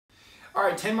All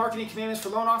right, 10 marketing commandments for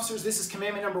loan officers. This is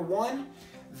commandment number 1.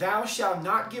 Thou shalt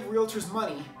not give realtors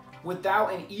money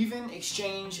without an even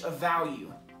exchange of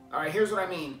value. All right, here's what I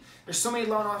mean. There's so many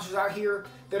loan officers out here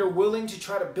that are willing to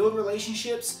try to build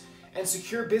relationships and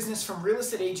secure business from real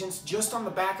estate agents just on the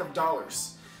back of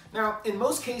dollars. Now, in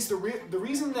most cases, the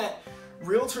reason that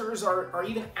realtors are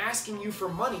even asking you for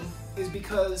money is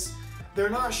because they're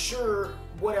not sure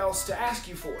what else to ask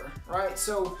you for, right?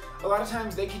 So a lot of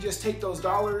times they can just take those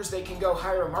dollars, they can go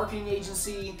hire a marketing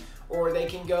agency, or they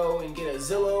can go and get a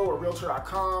Zillow or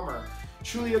Realtor.com or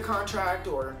Trulia contract,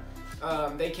 or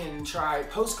they can try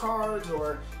postcards,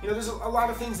 or there's a lot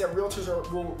of things that realtors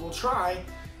will try,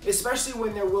 especially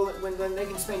when when they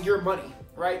can spend your money,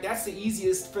 right? That's the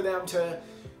easiest for them to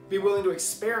be willing to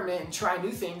experiment and try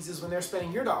new things is when they're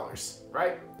spending your dollars,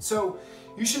 right? So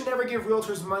you should never give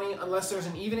realtors money unless there's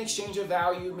an even exchange of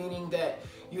value, meaning that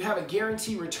you have a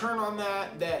guarantee return on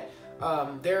that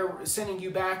they're sending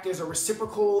you back. There's a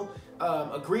reciprocal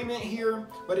agreement here,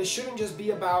 but it shouldn't just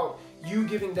be about you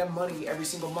giving them money every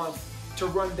single month to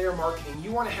run their marketing.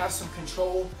 You want to have some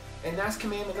control, and that's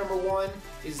commandment number 1,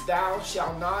 is thou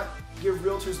shalt not give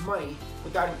realtors money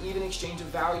without an even exchange of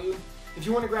value. If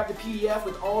you want to grab the PDF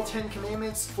with all 10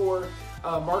 commandments for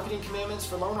marketing commandments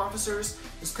for loan officers,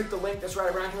 just click the link that's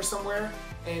right around here somewhere,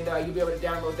 and you'll be able to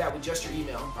download that with just your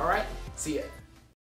email. All right? See ya.